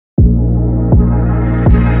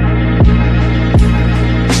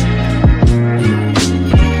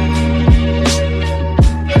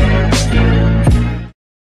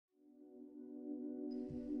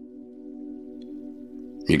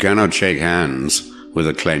cannot shake hands with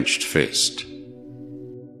a clenched fist.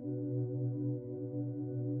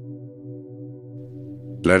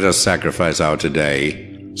 Let us sacrifice our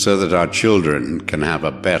today so that our children can have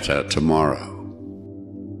a better tomorrow.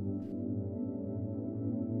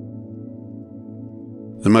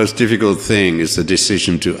 The most difficult thing is the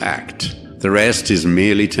decision to act. The rest is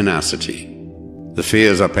merely tenacity. The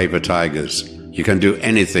fears are paper tigers. You can do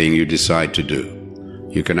anything you decide to do.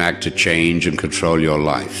 You can act to change and control your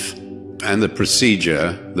life. And the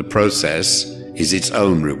procedure, the process, is its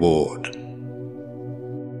own reward.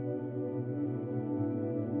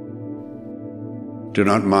 Do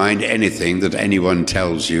not mind anything that anyone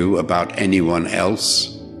tells you about anyone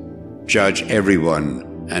else. Judge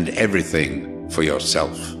everyone and everything for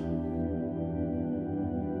yourself.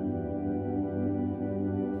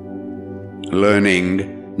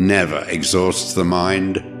 Learning never exhausts the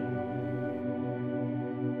mind.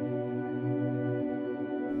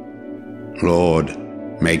 Lord,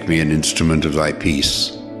 make me an instrument of thy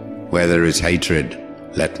peace. Where there is hatred,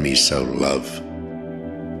 let me sow love.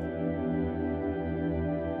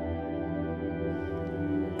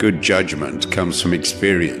 Good judgment comes from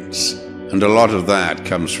experience, and a lot of that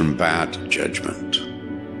comes from bad judgment.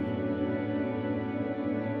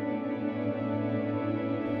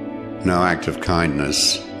 No act of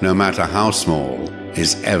kindness, no matter how small,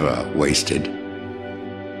 is ever wasted.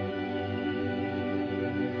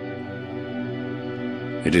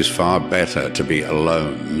 It is far better to be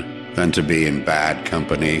alone than to be in bad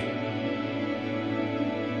company.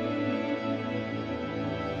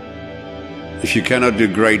 If you cannot do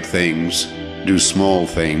great things, do small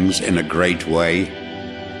things in a great way.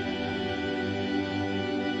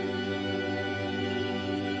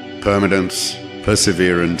 Permanence,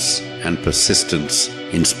 perseverance, and persistence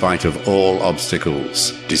in spite of all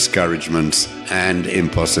obstacles, discouragements, and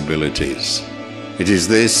impossibilities. It is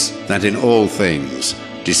this that in all things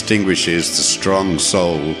distinguishes the strong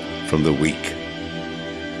soul from the weak.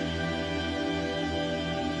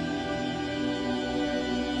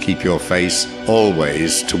 Keep your face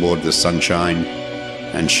always toward the sunshine,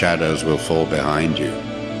 and shadows will fall behind you.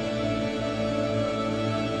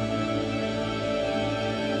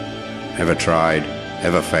 Ever tried,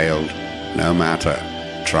 ever failed? No matter.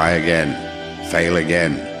 Try again,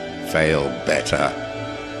 fail better.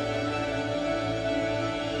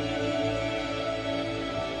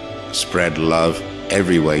 Spread love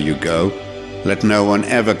everywhere you go. Let no one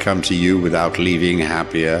ever come to you without leaving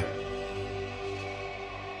happier.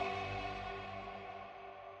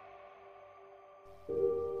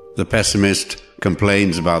 The pessimist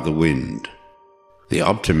complains about the wind. The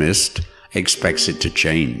optimist expects it to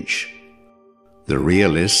change. The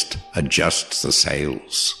realist adjusts the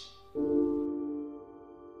sails.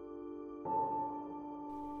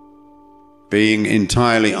 Being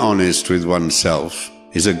entirely honest with oneself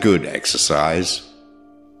is a good exercise.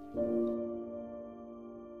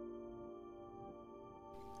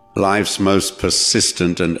 Life's most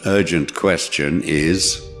persistent and urgent question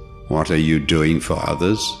is, what are you doing for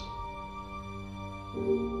others?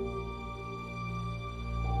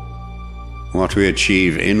 What we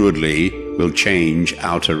achieve inwardly will change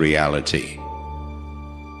outer reality.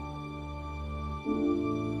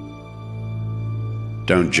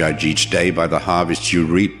 Don't judge each day by the harvest you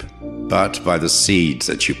reap, but by the seeds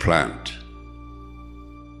that you plant.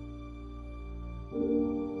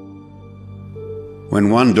 When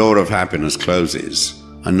one door of happiness closes,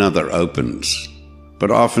 another opens.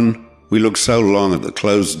 But often we look so long at the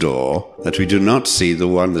closed door that we do not see the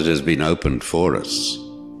one that has been opened for us.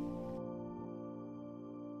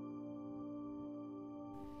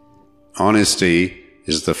 Honesty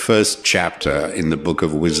is the first chapter in the book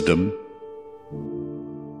of wisdom.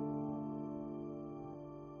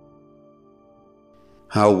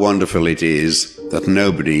 How wonderful it is that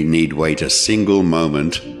nobody need wait a single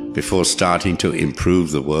moment before starting to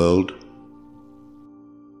improve the world.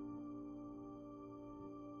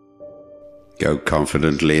 Go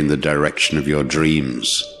confidently in the direction of your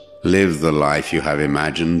dreams. Live the life you have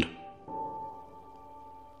imagined.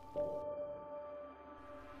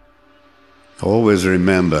 Always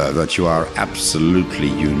remember that you are absolutely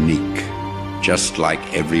unique, just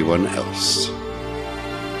like everyone else.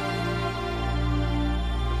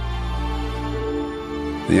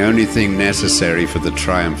 The only thing necessary for the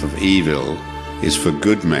triumph of evil is for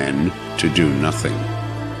good men to do nothing.